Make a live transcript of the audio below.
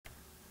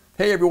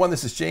Hey everyone,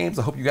 this is James.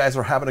 I hope you guys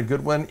are having a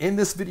good one. In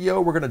this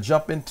video, we're going to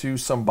jump into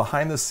some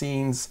behind the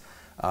scenes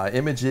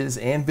images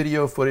and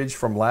video footage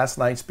from last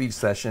night's beach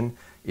session.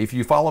 If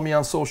you follow me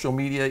on social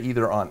media,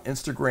 either on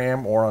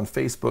Instagram or on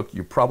Facebook,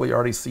 you've probably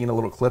already seen a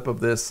little clip of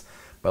this.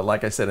 But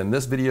like I said, in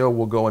this video,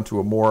 we'll go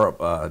into a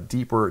more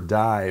deeper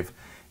dive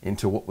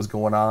into what was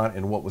going on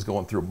and what was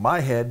going through my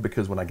head,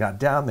 because when I got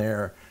down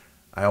there,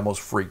 I almost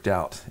freaked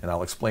out, and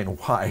I'll explain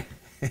why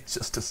in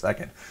just a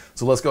second.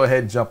 So let's go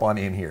ahead and jump on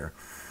in here.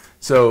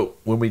 So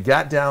when we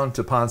got down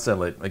to Ponce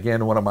Inlet,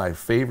 again, one of my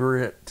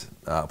favorite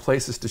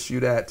places to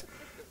shoot at,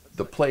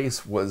 the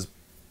place was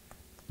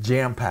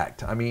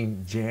jam-packed. I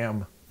mean,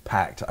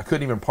 jam-packed. I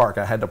couldn't even park.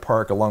 I had to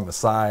park along the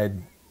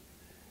side.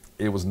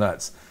 It was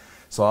nuts.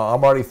 So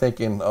I'm already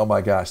thinking, oh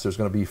my gosh, there's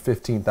going to be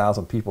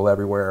 15,000 people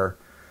everywhere.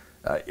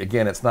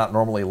 Again, it's not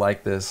normally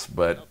like this,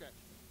 but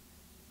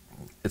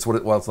it's what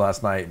it was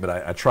last night. But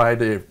I tried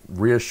to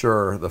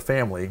reassure the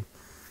family.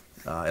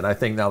 And I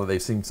think now that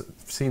they've seen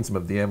some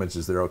of the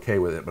images, they're okay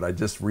with it. But I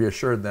just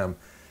reassured them,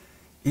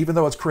 even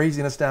though it's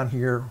craziness down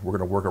here, we're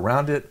going to work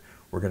around it.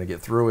 We're going to get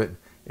through it.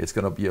 It's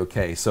going to be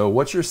okay. So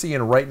what you're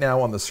seeing right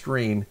now on the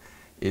screen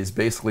is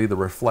basically the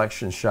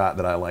reflection shot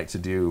that I like to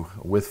do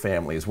with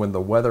families. When the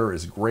weather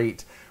is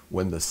great,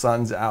 when the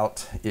sun's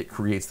out, it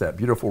creates that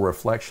beautiful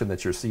reflection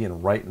that you're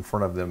seeing right in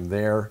front of them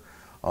there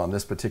on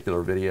this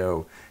particular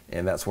video.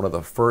 And that's one of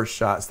the first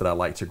shots that I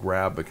like to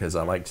grab, because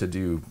I like to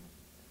do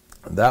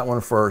that one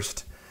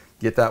first,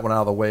 get that one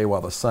out of the way while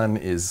the sun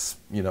is,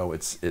 you know,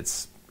 it's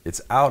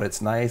out,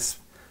 it's nice,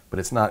 but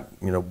it's not,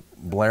 you know,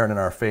 blaring in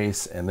our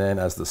face. And then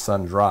as the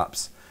sun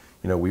drops,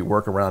 you know, we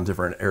work around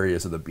different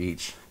areas of the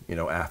beach, you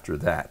know, after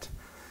that.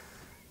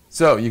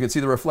 So you can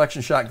see the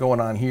reflection shot going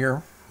on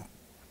here.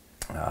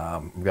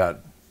 We've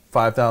got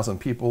 5,000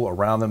 people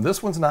around them.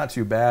 This one's not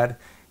too bad.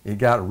 It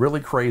got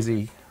really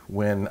crazy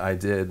when I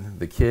did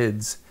the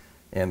kids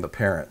and the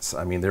parents.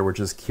 I mean, there were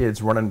just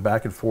kids running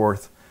back and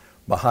forth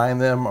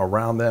behind them,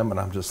 around them, and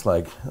I'm just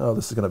like, oh,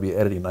 this is going to be an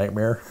editing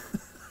nightmare.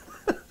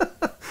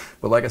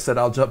 But like I said,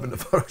 I'll jump into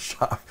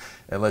Photoshop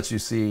and let you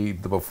see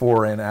the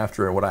before and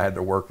after and what I had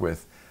to work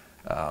with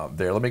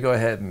there. Let me go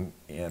ahead and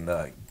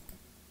get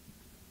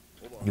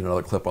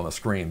another clip on the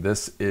screen.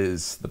 This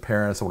is the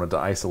parents. I wanted to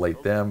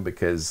isolate them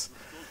because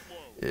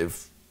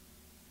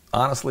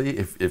honestly,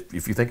 if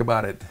you think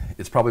about it,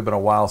 it's probably been a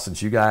while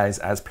since you guys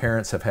as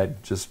parents have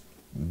had just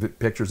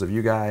pictures of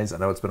you guys. I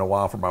know it's been a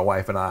while for my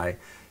wife and I.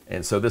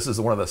 And so this is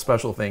one of the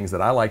special things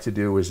that I like to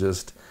do, is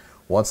just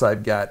once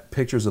I've got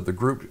pictures of the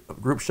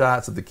group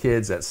shots of the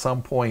kids at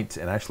some point,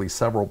 and actually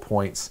several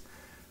points,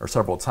 or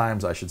several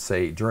times I should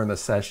say, during the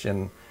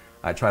session,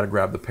 I try to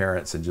grab the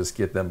parents and just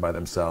get them by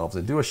themselves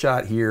and do a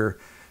shot here,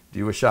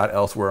 do a shot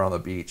elsewhere on the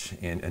beach,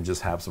 and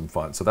just have some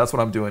fun. So that's what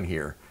I'm doing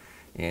here.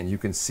 And you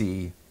can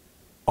see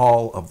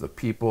all of the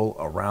people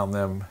around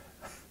them.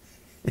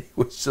 It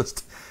was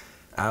just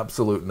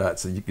absolute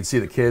nuts. And you can see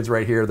the kids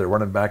right here, they're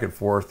running back and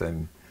forth,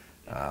 and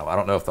I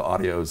don't know if the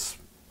audio's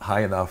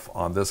high enough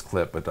on this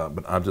clip, but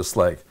I'm just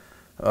like,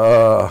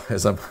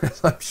 as I'm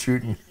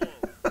shooting,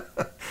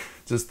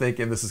 just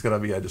thinking this is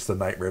going to be just a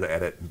nightmare to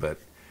edit. But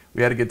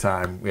we had a good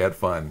time, we had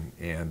fun,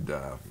 and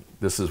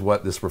this is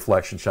what this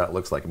reflection shot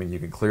looks like. I mean, you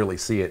can clearly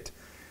see it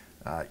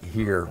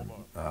here,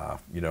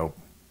 you know,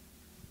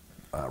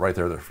 right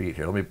there at their feet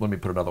here. Let me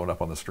put another one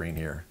up on the screen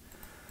here.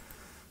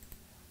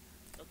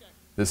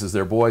 This is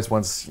their boys.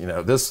 Once, you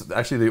know, this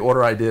actually the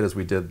order I did is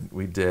we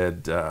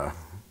did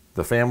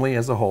the family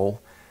as a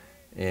whole,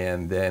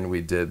 and then we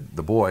did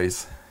the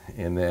boys,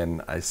 and then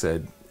I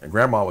said,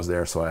 Grandma was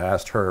there, so I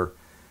asked her,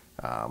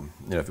 you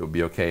know, if it would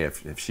be okay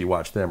if she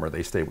watched them or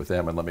they stayed with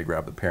them and let me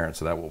grab the parents.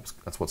 So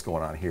that's what's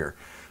going on here.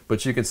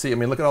 But you can see, I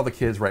mean, look at all the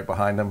kids right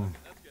behind them.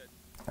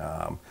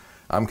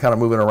 I'm kind of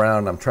moving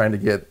around. I'm trying to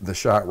get the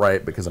shot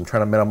right because I'm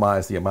trying to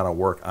minimize the amount of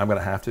work I'm going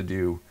to have to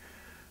do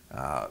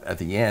at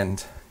the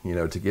end, you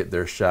know, to get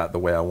their shot the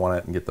way I want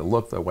it and get the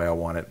look the way I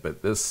want it.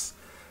 But this,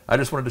 I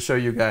just wanted to show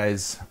you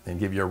guys and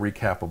give you a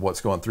recap of what's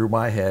going through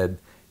my head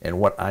and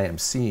what I am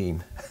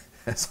seeing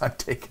as I'm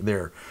taking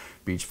their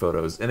beach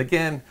photos. And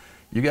again,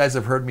 you guys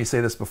have heard me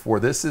say this before.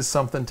 This is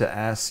something to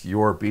ask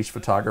your beach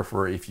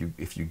photographer. If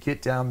you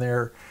get down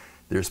there,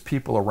 there's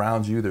people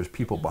around you, there's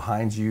people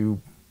behind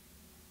you.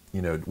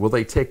 You know, will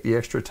they take the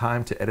extra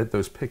time to edit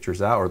those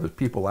pictures out, or the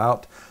people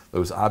out,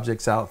 those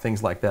objects out,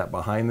 things like that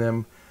behind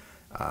them?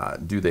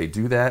 Do they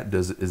do that?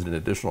 Is it an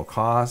additional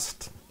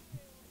cost?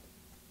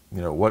 You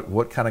know, what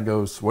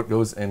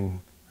goes in,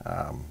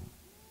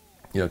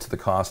 you know, to the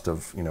cost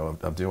of, you know,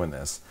 of doing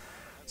this.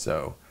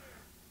 So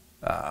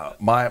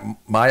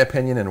my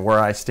opinion and where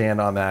I stand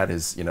on that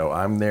is, you know,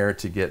 I'm there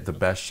to get the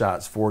best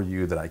shots for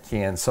you that I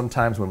can.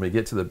 Sometimes when we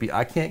get to the beach,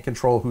 I can't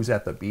control who's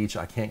at the beach.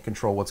 I can't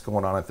control what's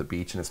going on at the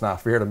beach, and it's not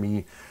fair to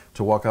me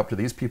to walk up to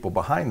these people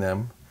behind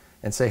them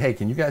and say, hey,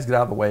 can you guys get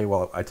out of the way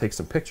while I take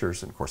some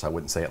pictures? And of course I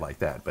wouldn't say it like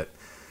that, but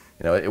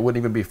you know, it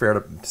wouldn't even be fair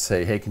to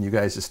say, hey, can you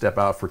guys just step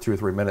out for 2 or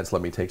 3 minutes,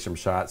 let me take some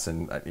shots?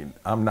 And I mean,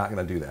 I'm not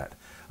going to do that.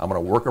 I'm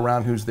going to work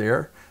around who's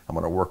there. I'm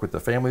going to work with the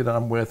family that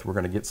I'm with. We're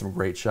going to get some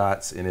great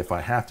shots. And if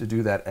I have to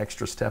do that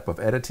extra step of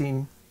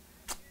editing,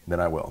 then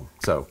I will.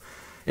 So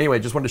anyway,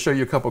 just wanted to show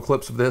you a couple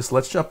clips of this.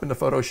 Let's jump into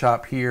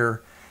Photoshop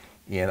here,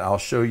 and I'll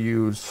show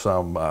you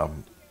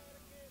some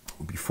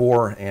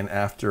before and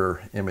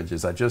after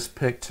images. I just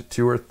picked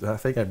I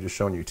think I've just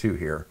shown you two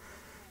here.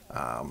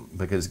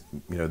 Because,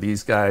 you know,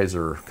 these guys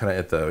are kind of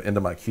at the end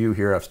of my queue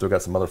here. I've still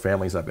got some other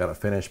families I've got to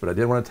finish, but I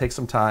did want to take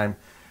some time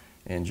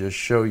and just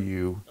show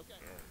you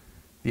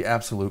the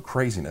absolute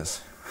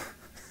craziness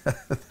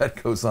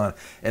that goes on.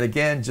 And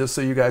again, just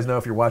so you guys know,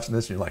 if you're watching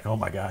this and you're like, oh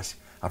my gosh,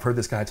 I've heard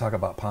this guy talk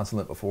about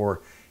Poncelet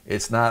before.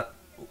 It's not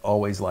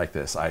always like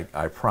this. I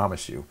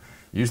promise you.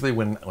 Usually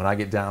when I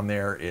get down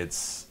there,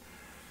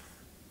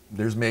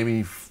 there's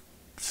maybe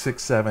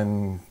 6,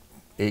 7,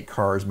 8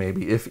 cars,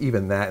 maybe, if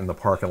even that, in the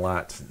parking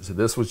lot. So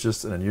this was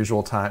just an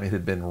unusual time. It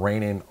had been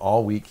raining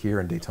all week here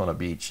in Daytona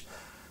Beach.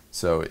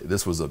 So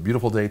this was a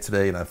beautiful day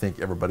today, and I think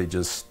everybody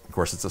just, of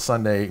course it's a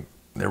Sunday,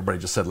 and everybody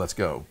just said, let's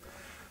go.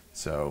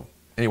 So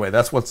anyway,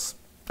 that's what's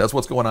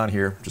going on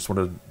here. Just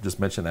wanted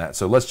to mention that.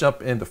 So let's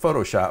jump into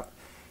Photoshop,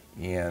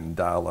 and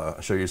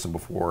I'll show you some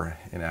before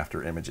and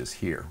after images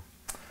here.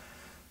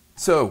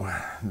 So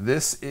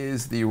this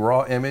is the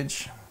raw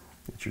image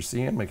that you're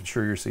seeing, making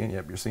sure you're seeing,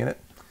 yep, you're seeing it,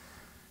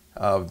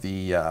 of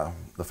the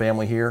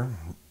family here.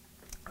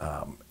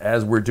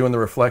 As we're doing the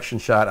reflection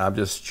shot, I'm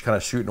just kind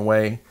of shooting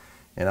away,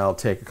 and I'll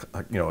take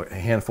a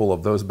handful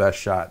of those best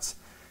shots.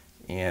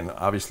 And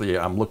obviously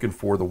I'm looking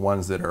for the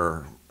ones that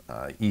are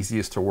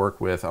easiest to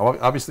work with.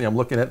 Obviously I'm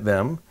looking at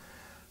them,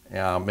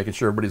 making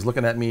sure everybody's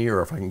looking at me,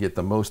 or if I can get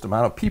the most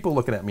amount of people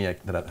looking at me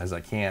as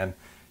I can,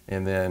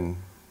 and then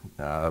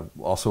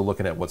also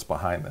looking at what's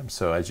behind them.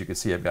 So as you can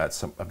see, I've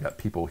got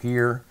people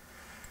here.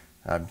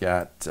 I've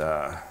got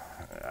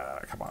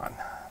come on.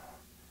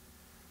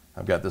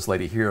 I've got this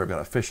lady here. I've got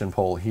a fishing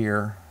pole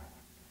here.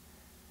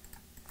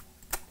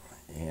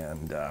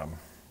 And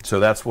so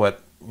that's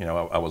what,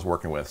 I was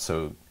working with.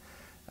 So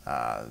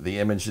the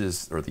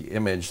images, or the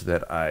image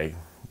that I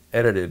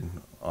edited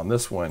on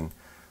this one,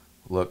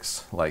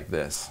 looks like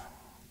this.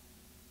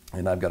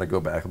 And I've got to go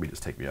back. Let me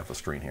just take me off the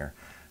screen here.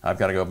 I've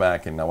got to go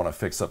back, and I want to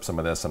fix up some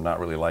of this. I'm not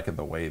really liking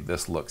the way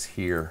this looks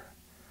here.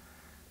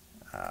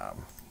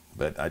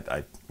 But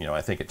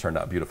I think it turned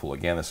out beautiful.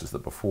 Again, this is the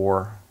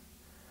before.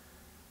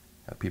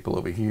 Got people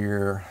over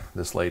here,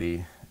 this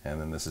lady, and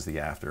then this is the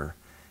after.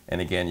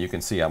 And again, you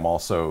can see I'm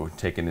also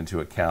taking into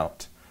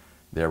account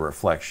their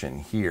reflection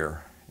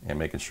here and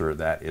making sure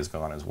that is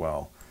gone as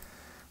well.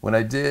 When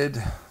I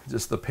did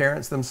just the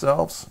parents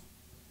themselves,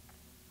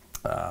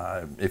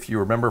 if you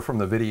remember from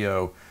the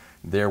video,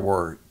 there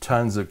were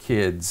tons of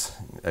kids,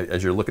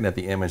 as you're looking at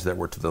the image, that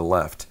were to the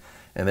left.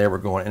 And they were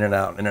going in and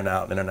out, in and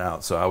out, in and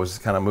out. So I was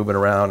kind of moving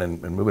around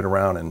and moving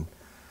around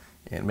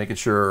and making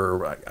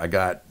sure I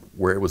got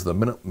where it was the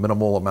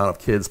minimal amount of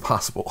kids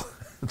possible.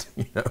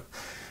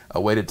 I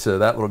waited to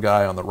that little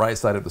guy on the right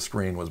side of the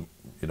screen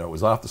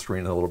was off the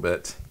screen a little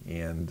bit,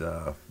 and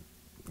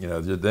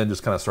then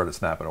just kind of started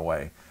snapping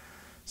away.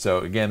 So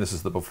again, this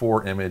is the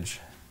before image,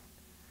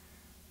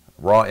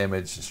 raw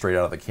image straight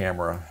out of the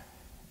camera,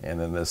 and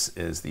then this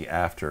is the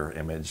after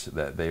image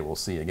that they will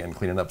see. Again,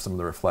 cleaning up some of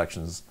the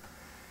reflections.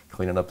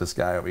 Cleaning up this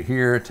guy over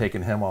here,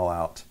 taking him all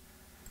out.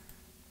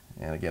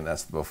 And again,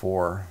 that's the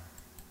before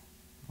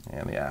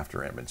and the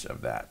after image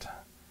of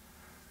that.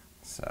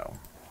 So,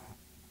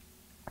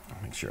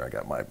 make sure I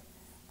got my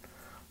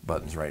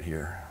buttons right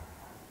here.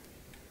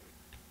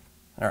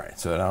 All right,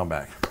 so now I'm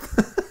back.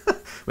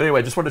 But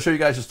anyway, just wanted to show you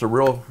guys just a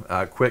real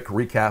quick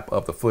recap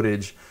of the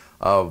footage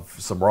of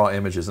some raw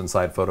images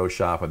inside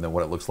Photoshop, and then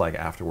what it looks like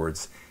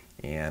afterwards.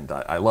 And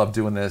I love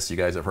doing this. You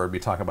guys have heard me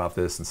talk about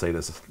this and say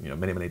this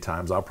many, many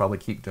times. I'll probably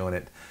keep doing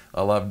it.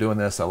 I love doing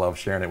this. I love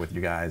sharing it with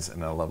you guys,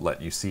 and I love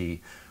letting you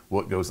see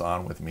what goes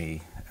on with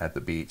me at the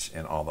beach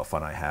and all the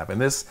fun I have.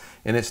 And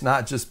it's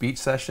not just beach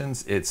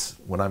sessions. It's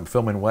when I'm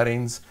filming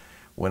weddings,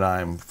 when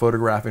I'm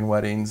photographing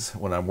weddings,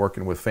 when I'm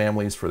working with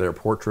families for their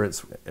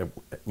portraits,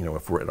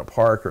 if we're at a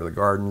park or the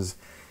gardens.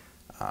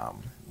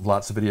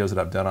 Lots of videos that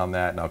I've done on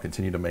that, and I'll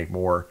continue to make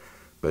more.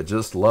 But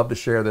just love to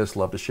share this,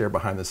 love to share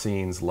behind the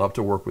scenes, love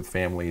to work with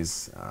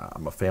families.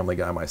 I'm a family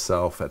guy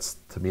myself.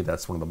 To me,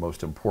 that's one of the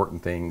most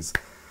important things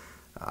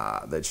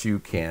that you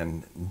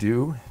can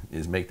do,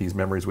 is make these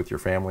memories with your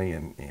family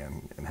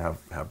and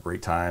have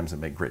great times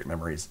and make great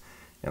memories.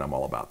 And I'm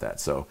all about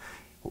that. So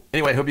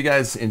anyway, I hope you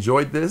guys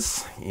enjoyed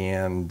this.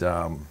 And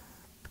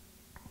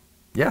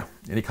yeah,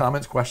 any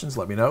comments, questions,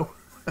 let me know.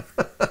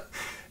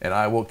 And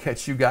I will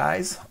catch you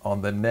guys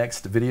on the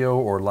next video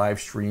or live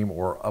stream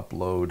or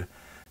upload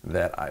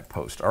that I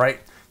post. All right,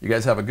 you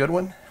guys have a good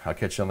one. I'll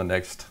catch you on the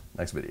next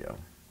video.